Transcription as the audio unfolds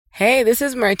Hey, this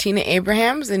is Martina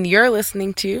Abrahams, and you're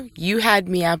listening to You Had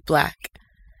Me at Black.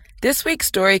 This week's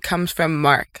story comes from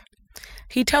Mark.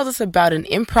 He tells us about an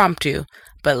impromptu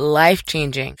but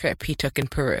life-changing trip he took in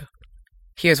Peru.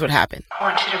 Here's what happened. I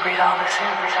want you to breathe all this in,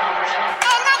 breathe all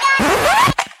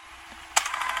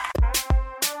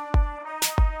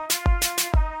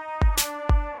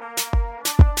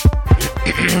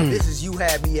this in. This is You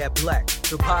Had Me at Black,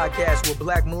 the podcast where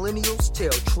black millennials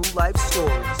tell true life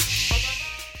stories.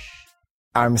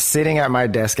 I'm sitting at my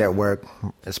desk at work.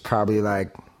 It's probably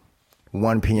like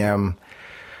 1 p.m.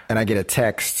 and I get a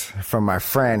text from my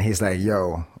friend. He's like,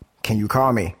 yo, can you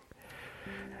call me?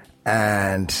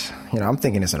 And, I'm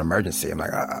thinking it's an emergency. I'm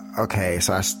like, okay.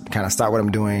 So I kind of stop what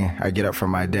I'm doing. I get up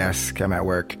from my desk. I'm at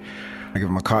work. I give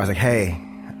him a call. I was like, hey,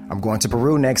 I'm going to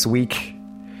Peru next week.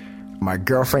 My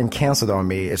girlfriend canceled on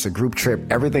me. It's a group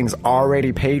trip. Everything's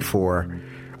already paid for.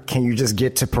 Can you just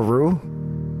get to Peru?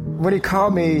 When he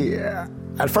called me,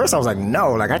 at first I was like,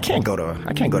 no, I can't go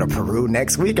to Peru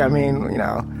next week. I mean,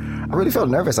 I really felt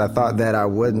nervous. I thought that I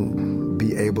wouldn't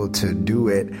be able to do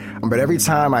it. But every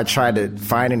time I tried to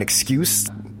find an excuse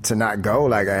to not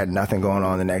go, I had nothing going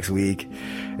on the next week.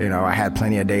 I had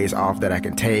plenty of days off that I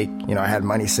could take. I had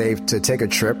money saved to take a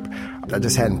trip. I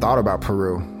just hadn't thought about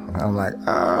Peru. I'm like,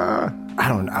 I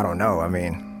don't know. I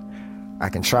mean, I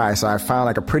can try. So I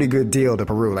found a pretty good deal to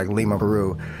Peru, Lima,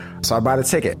 Peru. So I bought a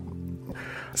ticket.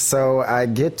 So I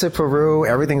get to Peru.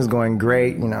 Everything's going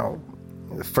great.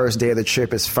 The first day of the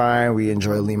trip is fine. We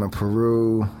enjoy Lima,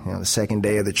 Peru. The second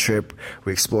day of the trip,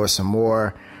 we explore some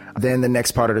more. Then the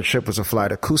next part of the trip was a fly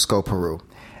to Cusco, Peru.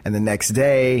 And the next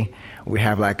day, we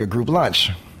have a group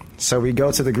lunch. So we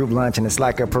go to the group lunch, and it's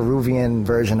like a Peruvian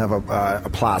version of a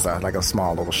plaza, like a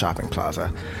small little shopping plaza.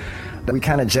 We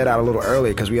kind of jet out a little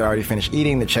early because we had already finished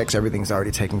eating. The checks, everything's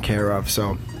already taken care of.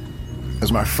 So it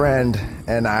was my friend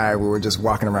and I, we were just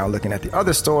walking around looking at the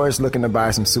other stores, looking to buy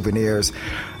some souvenirs.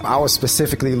 I was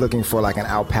specifically looking for an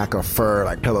alpaca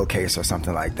fur, pillowcase or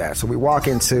something like that. So we walk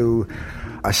into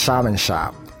a shaman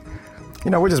shop.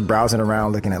 We're just browsing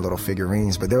around looking at little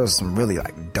figurines, but there was some really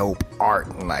dope art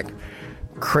and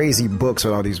crazy books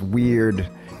with all these weird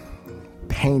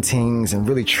paintings and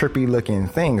really trippy looking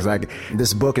things.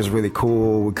 This book is really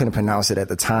cool. We couldn't pronounce it at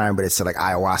the time, but it said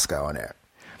ayahuasca on it.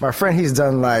 My friend, he's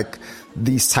done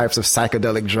these types of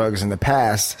psychedelic drugs in the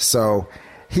past, so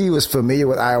he was familiar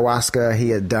with ayahuasca.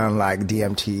 He had done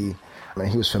DMT. I mean,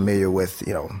 he was familiar with,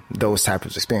 those types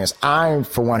of experience. I,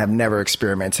 for one, have never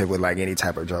experimented with any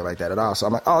type of drug like that at all. So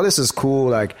I'm like, oh, this is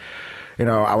cool. I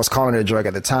was calling it a drug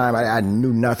at the time. I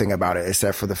knew nothing about it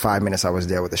except for the 5 minutes I was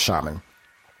there with the shaman.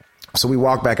 So we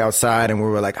walked back outside and we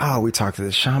were we talked to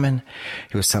the shaman.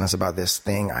 He was telling us about this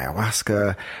thing,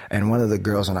 ayahuasca. And one of the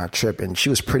girls on our trip, and she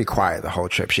was pretty quiet the whole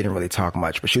trip. She didn't really talk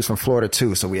much, but she was from Florida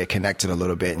too. So we had connected a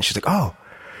little bit. And she's like, oh,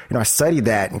 I studied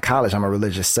that in college. I'm a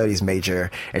religious studies major.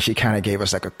 And she kind of gave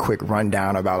us a quick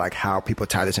rundown about how people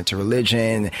tie this into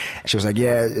religion. She was like,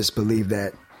 yeah, it's believed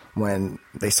that when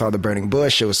they saw the burning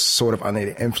bush, it was sort of under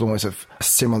the influence of a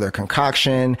similar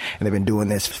concoction. And they've been doing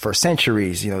this for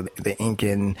centuries. The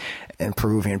Incan and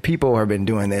Peruvian people have been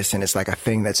doing this. And it's a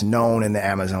thing that's known in the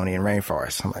Amazonian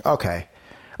rainforest. I'm like, okay.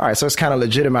 All right. So it's kind of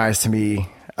legitimized to me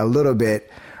a little bit.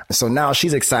 So now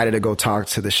she's excited to go talk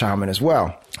to the shaman as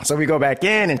well. So we go back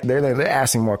in and they're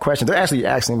asking more questions. They're actually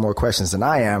asking more questions than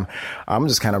I am. I'm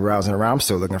just kind of browsing around. I'm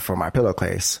still looking for my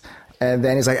pillowcase. And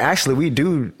then he's like, actually, we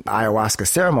do ayahuasca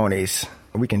ceremonies.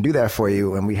 We can do that for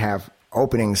you. And we have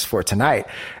openings for tonight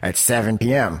at 7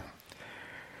 p.m.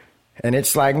 And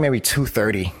it's maybe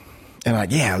 2:30.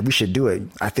 And yeah, we should do it.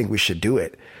 I think we should do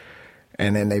it.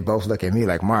 And then they both look at me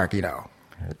like, Mark, are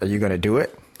you going to do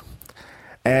it?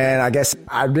 And I guess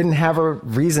I didn't have a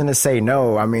reason to say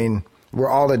no. I mean, we're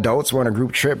all adults. We're on a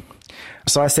group trip.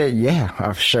 So I said,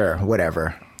 yeah, sure,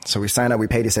 whatever. So we signed up, we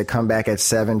paid. He said, come back at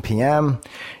 7 p.m.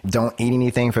 Don't eat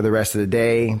anything for the rest of the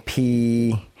day.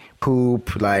 Pee,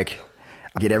 poop,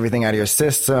 get everything out of your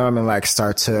system and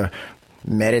start to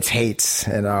meditate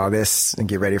and all this and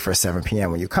get ready for 7 p.m.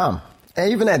 when you come.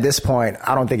 And even at this point,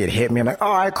 I don't think it hit me. I'm like,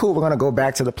 all right, cool. We're going to go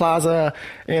back to the plaza.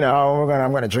 I'm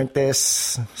going to drink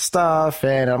this stuff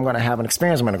and I'm going to have an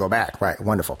experience. I'm going to go back. Right.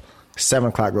 Wonderful. 7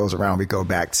 o'clock rolls around. We go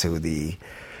back to the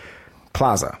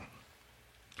plaza.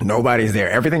 Nobody's there.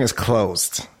 Everything is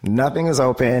closed. Nothing is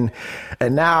open.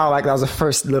 And now, that was the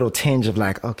first little tinge of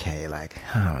okay, I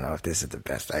don't know if this is the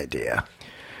best idea.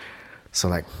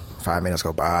 So 5 minutes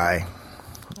go by,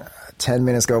 10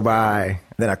 minutes go by,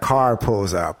 then a car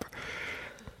pulls up.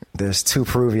 There's 2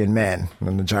 Peruvian men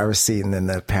in the driver's seat and then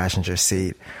the passenger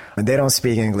seat. And they don't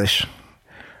speak English.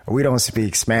 We don't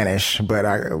speak Spanish,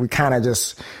 but we kind of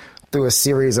just through a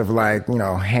series of like,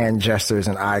 hand gestures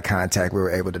and eye contact, we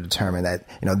were able to determine that,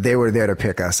 they were there to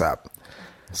pick us up.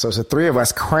 So it's the three of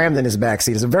us crammed in this back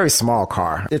seat. It's a very small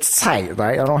car. It's tight,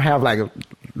 right? I don't have like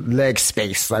leg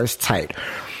space. Like, it's tight.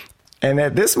 And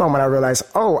at this moment, I realized,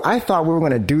 I thought we were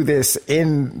going to do this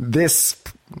in this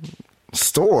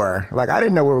store. Like, I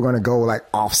didn't know we were going to go like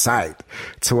off site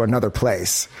to another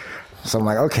place. So I'm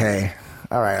like, okay,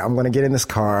 all right, I'm going to get in this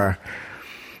car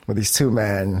with these two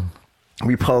men.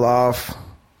 We pull off.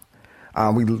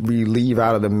 We leave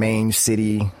out of the main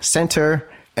city center.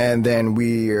 And then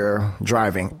we're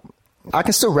driving. I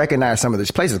can still recognize some of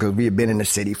these places because we had been in the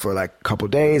city for like a couple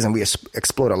of days and we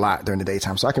explored a lot during the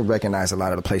daytime. So I can recognize a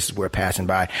lot of the places we're passing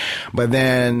by. But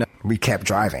then we kept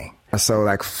driving. So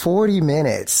like 40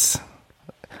 minutes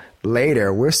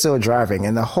later, we're still driving.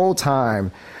 And the whole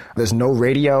time, there's no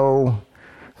radio.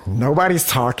 Nobody's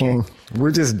talking.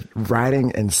 We're just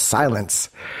riding in silence.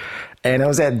 And it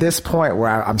was at this point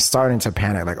where I'm starting to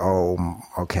panic. Like,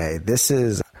 okay, this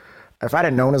is... If I'd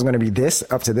have known it was going to be this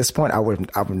up to this point, I would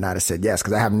not have said yes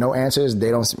because I have no answers.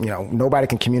 They don't, nobody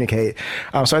can communicate.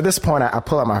 So at this point, I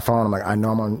pull up my phone. I'm like, I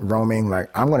know I'm on roaming. Like,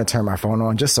 I'm going to turn my phone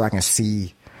on just so I can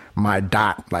see my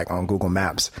dot like on Google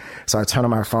Maps. So I turn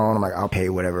on my phone. I'm like, I'll pay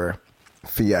whatever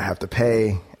fee I have to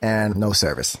pay, and no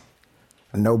service,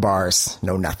 no bars,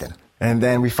 no nothing. And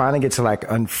then we finally get to like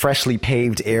a freshly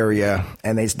paved area,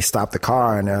 and they stop the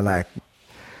car, and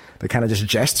they kind of just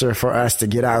gesture for us to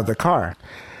get out of the car.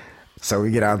 So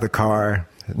we get out of the car,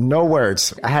 no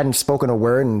words. I hadn't spoken a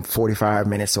word in 45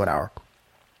 minutes to an hour.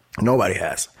 Nobody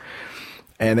has.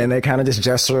 And then they kind of just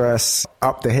gesture us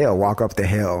up the hill, walk up the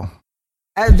hill.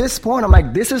 At this point, I'm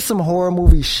like, this is some horror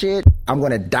movie shit. I'm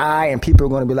going to die and people are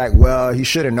going to be like, well, he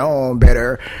should have known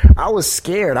better. I was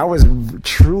scared. I was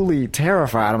truly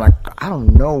terrified. I'm like, I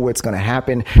don't know what's going to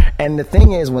happen. And the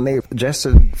thing is, when they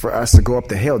gestured for us to go up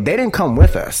the hill, they didn't come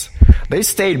with us. They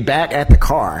stayed back at the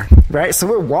car, right? So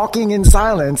we're walking in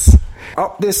silence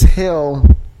up this hill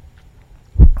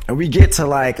and we get to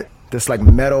like this like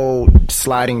metal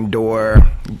sliding door,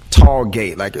 tall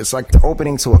gate. Like it's like the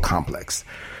opening to a complex.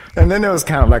 And then there was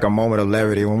kind of like a moment of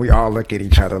levity when we all look at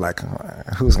each other like,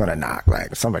 who's going to knock?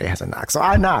 Like somebody has to knock. So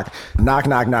I knock. Knock,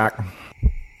 knock, knock.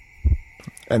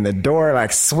 And the door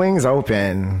like swings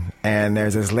open and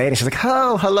there's this lady. She's like,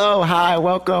 oh, hello, hi,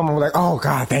 welcome. And we're like, oh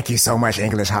God, thank you so much,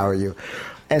 English. How are you?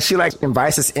 And she like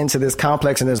invites us into this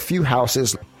complex and there's a few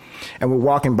houses. And we're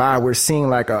walking by, we're seeing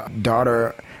like a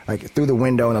daughter like through the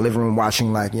window in the living room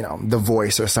watching like, The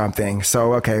Voice or something.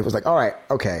 So, okay, it was like, all right,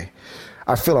 okay.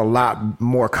 I feel a lot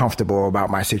more comfortable about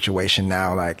my situation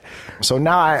now. Like, so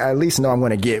now I at least know I'm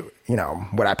going to get,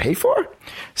 what I paid for.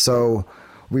 So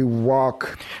we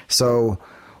walk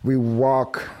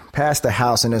past the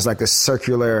house and there's like a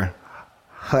circular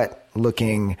hut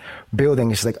looking building.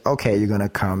 She's like, okay, you're going to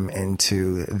come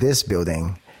into this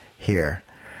building here.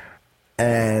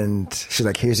 And she's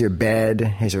like, here's your bed,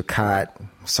 here's your cot.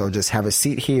 So just have a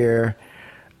seat here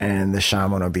and the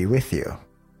shaman will be with you.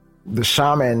 The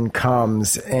shaman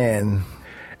comes in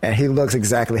and he looks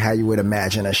exactly how you would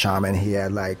imagine a shaman. He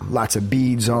had like lots of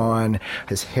beads on.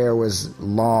 His hair was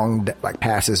long, like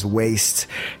past his waist.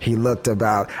 He looked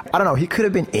about, I don't know, he could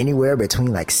have been anywhere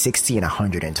between like 60 and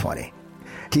 120.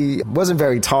 He wasn't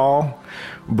very tall,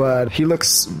 but he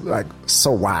looks like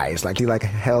so wise. Like he like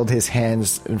held his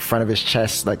hands in front of his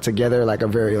chest, like together, like a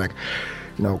very like,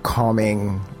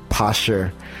 calming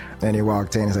posture. And he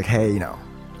walked in, he's like, hey,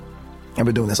 I've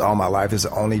been doing this all my life. It's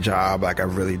the only job like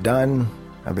I've really done.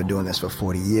 I've been doing this for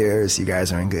 40 years. You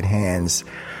guys are in good hands.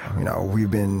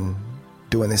 We've been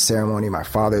doing this ceremony. My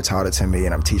father taught it to me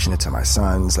and I'm teaching it to my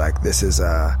sons. Like this is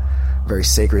very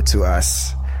sacred to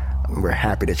us. We're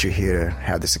happy that you're here to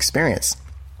have this experience.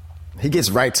 He gets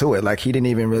right to it. Like he didn't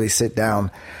even really sit down.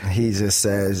 He just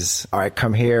says, all right,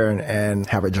 come here and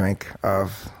have a drink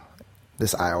of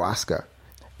this ayahuasca.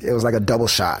 It was like a double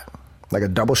shot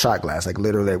glass, like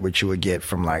literally what you would get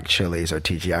from like Chili's or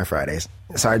TGI Fridays.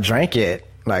 So I drank it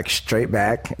like straight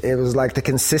back. It was like the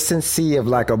consistency of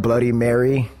like a Bloody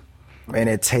Mary. And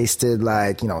it tasted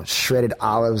like, shredded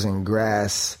olives and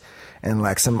grass and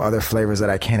like some other flavors that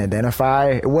I can't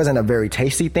identify. It wasn't a very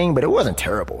tasty thing, but it wasn't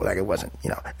terrible. Like it wasn't,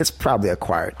 it's probably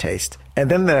acquired taste. And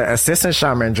then the assistant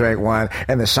shaman drank one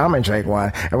and the shaman drank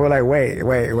one. And we're like,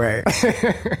 wait.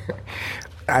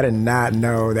 I did not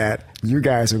know that you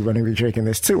guys were going to be drinking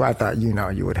this too. I thought, you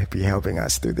would be helping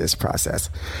us through this process.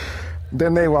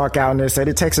 Then they walk out and they said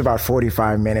it takes about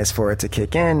 45 minutes for it to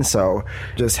kick in. So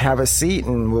just have a seat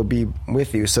and we'll be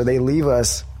with you. So they leave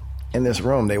us in this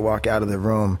room. They walk out of the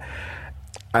room.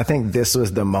 I think this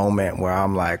was the moment where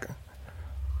I'm like,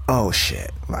 oh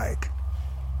shit, like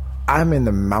I'm in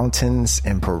the mountains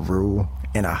in Peru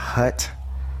in a hut,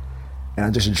 and I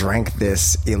just drank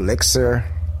this elixir.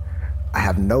 I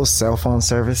have no cell phone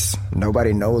service.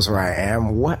 Nobody knows where I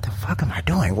am. What the fuck am I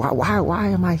doing? Why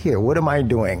am I here? What am I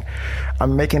doing?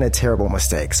 I'm making a terrible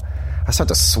mistake. I start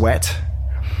to sweat.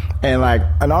 And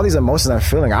all these emotions I'm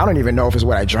feeling, I don't even know if it's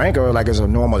what I drank or like it's a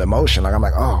normal emotion. Like I'm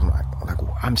like, oh,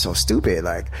 I'm so stupid.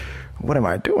 Like, what am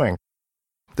I doing?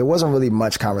 There wasn't really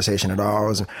much conversation at all. It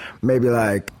was maybe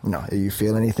like, do you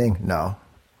feel anything? No.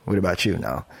 What about you?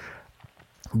 No.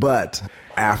 But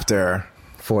after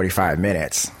 45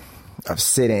 minutes of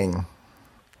sitting,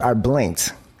 I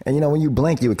blinked. And when you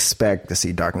blink, you expect to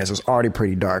see darkness. It was already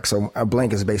pretty dark. So a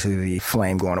blink is basically the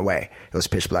flame going away. It was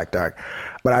pitch black dark.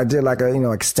 But I did like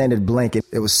a, extended blink.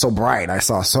 It was so bright. I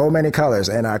saw so many colors,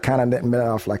 and I kind of let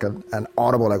off like an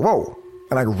audible, like, whoa.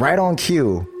 And like right on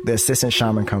cue, the assistant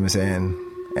shaman comes in,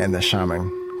 and the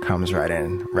shaman comes right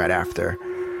in right after.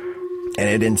 And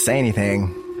it didn't say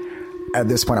anything. At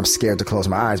this point, I'm scared to close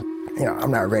my eyes.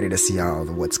 I'm not ready to see all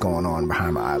of what's going on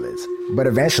behind my eyelids. But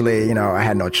eventually, I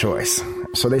had no choice.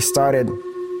 So they started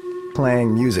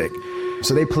playing music.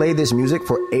 So they played this music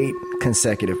for 8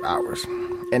 consecutive hours.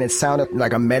 And it sounded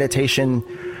like a meditation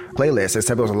playlist,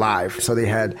 except it was live. So they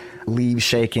had leaves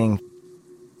shaking,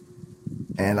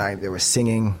 and they were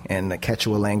singing in the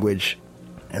Quechua language.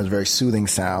 It was very soothing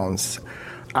sounds.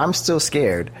 I'm still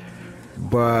scared,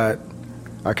 but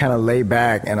I kind of lay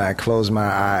back and I close my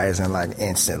eyes, and like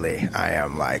instantly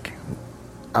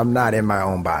I'm not in my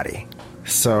own body.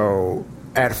 So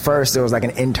at first there was like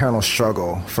an internal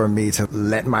struggle for me to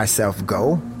let myself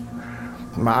go.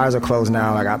 My eyes are closed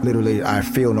now. Like I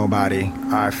feel nobody.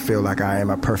 I feel like I am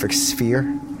a perfect sphere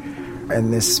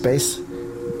in this space.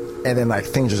 And then like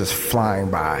things are just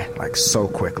flying by like so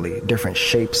quickly. Different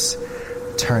shapes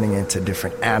turning into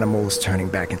different animals, turning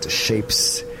back into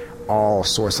shapes. All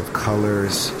sorts of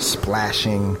colors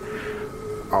splashing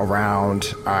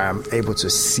around. I'm able to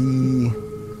see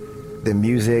the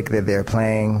music that they're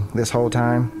playing this whole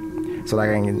time. So like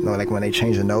when they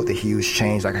change the note, the hues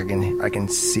change. Like I can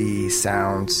see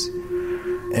sounds.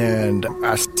 And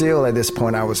I still at this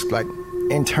point I was like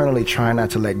internally trying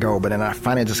not to let go, but then I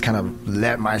finally just kind of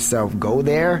let myself go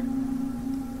there.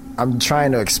 I'm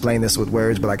trying to explain this with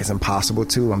words, but like it's impossible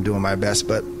to. I'm doing my best,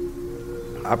 but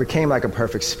I became like a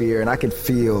perfect sphere, and I could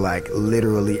feel like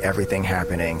literally everything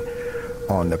happening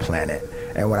on the planet.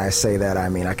 And when I say that, I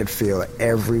mean I could feel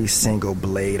every single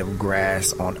blade of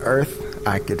grass on Earth.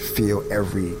 I could feel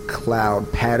every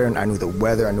cloud pattern. I knew the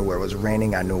weather. I knew where it was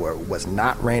raining. I knew where it was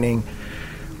not raining.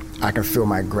 I can feel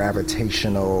my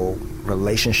gravitational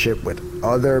relationship with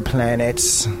other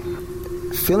planets.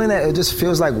 Feeling that it just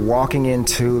feels like walking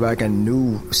into like a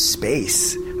new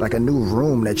space, like a new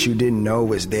room that you didn't know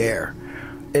was there.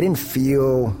 It didn't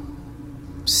feel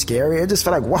scary. It just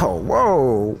felt like,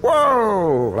 whoa.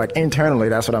 Like internally,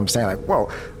 that's what I'm saying. Like, whoa,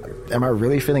 am I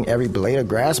really feeling every blade of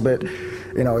grass? But,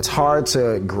 it's hard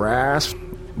to grasp.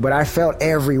 But I felt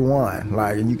every one.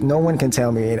 Like, no one can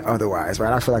tell me otherwise,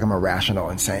 right? I feel like I'm a rational,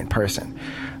 insane person.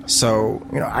 So,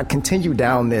 I continue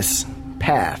down this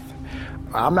path.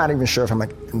 I'm not even sure if I'm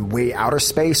like in way outer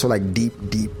space or like deep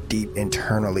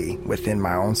internally within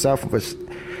my own self, which,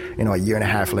 a year and a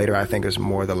half later, I think is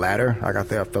more the latter. Like I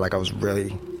feel like I was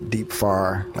really deep,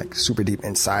 far, like super deep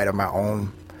inside of my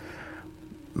own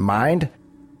mind.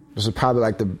 This was probably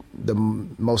like the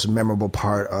most memorable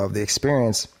part of the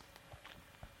experience.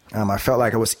 I felt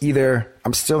like I was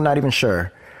I'm still not even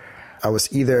sure. I was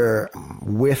either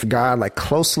with God, like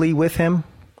closely with him,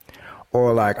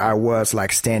 or like I was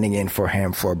like standing in for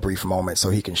him for a brief moment so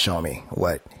he can show me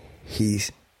what he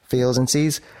feels and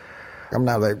sees. I'm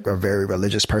not like a very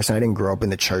religious person. I didn't grow up in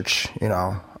the church,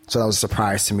 so that was a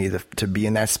surprise to me to be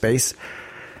in that space.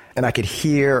 And I could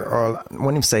hear, or I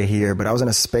wouldn't even say hear, but I was in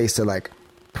a space that like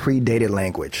predated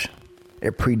language.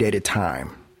 It predated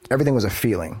time. Everything was a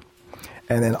feeling.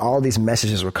 And then all these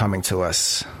messages were coming to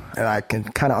us. And I can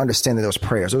kind of understand that there was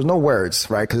prayers. There was no words,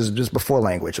 right? Because it was just before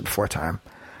language, before time.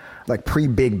 Like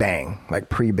pre-Big Bang.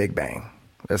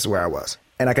 That's where I was.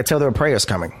 And I could tell there were prayers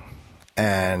coming.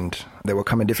 And they were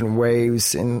coming different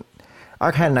waves. And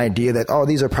I had an idea that,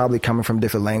 these are probably coming from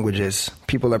different languages.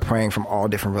 People are praying from all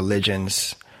different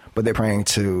religions, but they're praying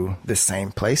to the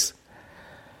same place.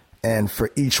 And for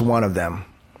each one of them,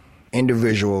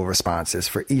 individual responses.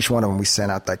 For each one of them, we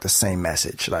sent out like the same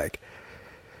message. Like,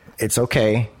 it's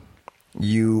okay.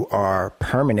 You are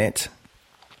permanent.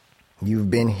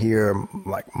 You've been here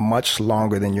like much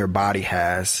longer than your body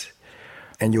has,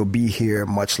 and you'll be here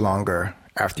much longer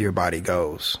after your body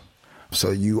goes.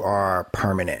 So you are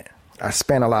permanent. I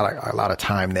spent a lot of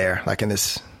time there, like in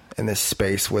this in this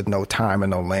space with no time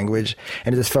and no language.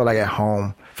 And it just felt like at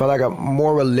home. Felt like a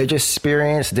more religious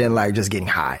experience than like just getting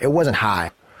high. It wasn't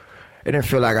high. It didn't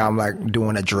feel like I'm like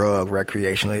doing a drug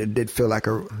recreationally. It did feel like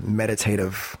a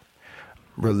meditative,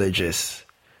 religious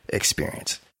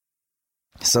experience.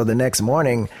 So the next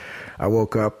morning, I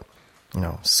woke up,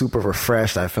 super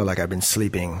refreshed. I felt like I'd been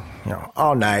sleeping,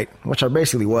 all night, which I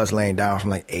basically was, laying down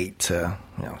from like 8 to,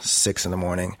 6 in the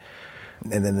morning.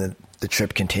 And then the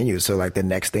trip continued. So like the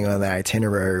next thing on the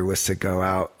itinerary was to go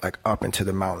out like up into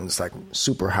the mountains, like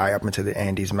super high up into the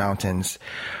Andes Mountains.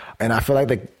 And I feel like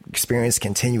the experience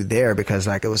continued there because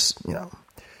like it was,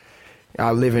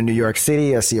 I live in New York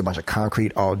City. I see a bunch of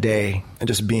concrete all day, and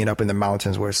just being up in the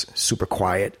mountains where it's super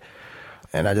quiet.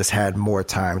 And I just had more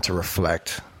time to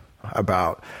reflect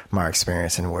about my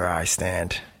experience and where I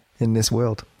stand in this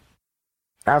world.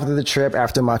 After the trip,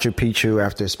 after Machu Picchu,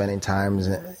 after spending times,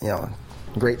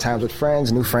 great times with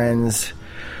friends, new friends,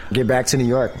 get back to New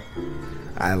York.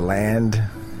 I land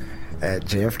at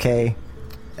JFK,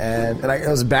 and it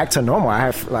was back to normal.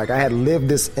 I had lived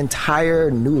this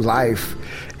entire new life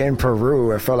in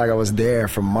Peru. It felt like I was there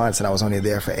for months, and I was only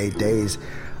there for 8 days.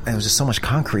 And it was just so much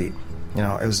concrete.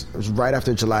 It was right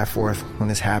after July 4th when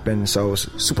this happened, so it was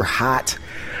super hot,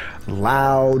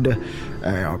 loud.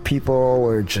 People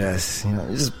were just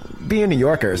being New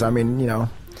Yorkers. And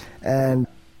it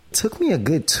took me a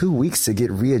good 2 weeks to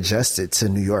get readjusted to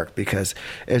New York because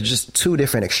it's just two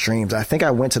different extremes. I think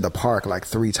I went to the park like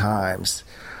 3 times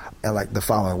and like the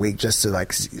following week just to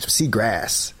like see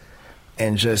grass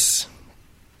and just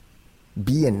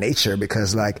be in nature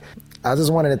because like I was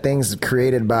just one of the things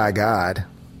created by God.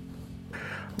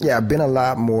 Yeah, I've been a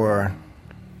lot more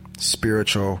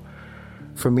spiritual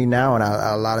for me now, and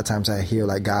a lot of times I hear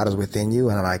like God is within you,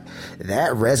 and I'm like,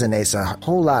 that resonates a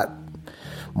whole lot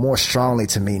more strongly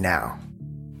to me now.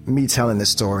 Me telling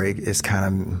this story is kind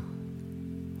of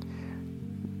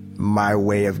my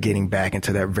way of getting back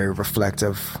into that very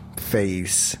reflective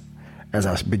phase as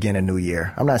I begin a new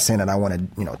year. I'm not saying that I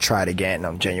want to, try it again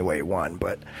on January 1,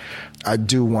 but I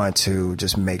do want to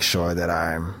just make sure that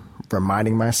I'm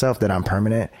reminding myself that I'm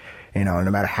permanent, no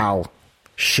matter how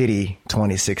shitty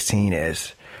 2016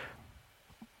 is,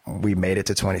 we made it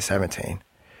to 2017.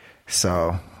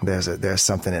 So there's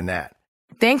something in that.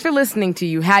 Thanks for listening to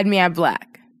You Had Me at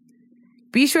Black.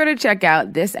 Be sure to check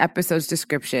out this episode's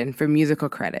description for musical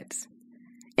credits.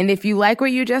 And if you like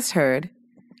what you just heard,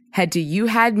 head to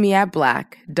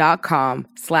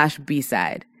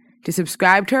youhadmeatblack.com/B-side to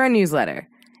subscribe to our newsletter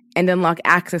and unlock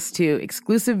access to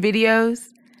exclusive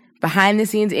videos,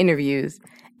 behind-the-scenes interviews,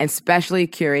 and specially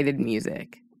curated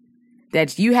music.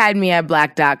 That's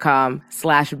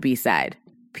youhadmeatblack.com/B-side.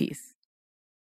 Peace.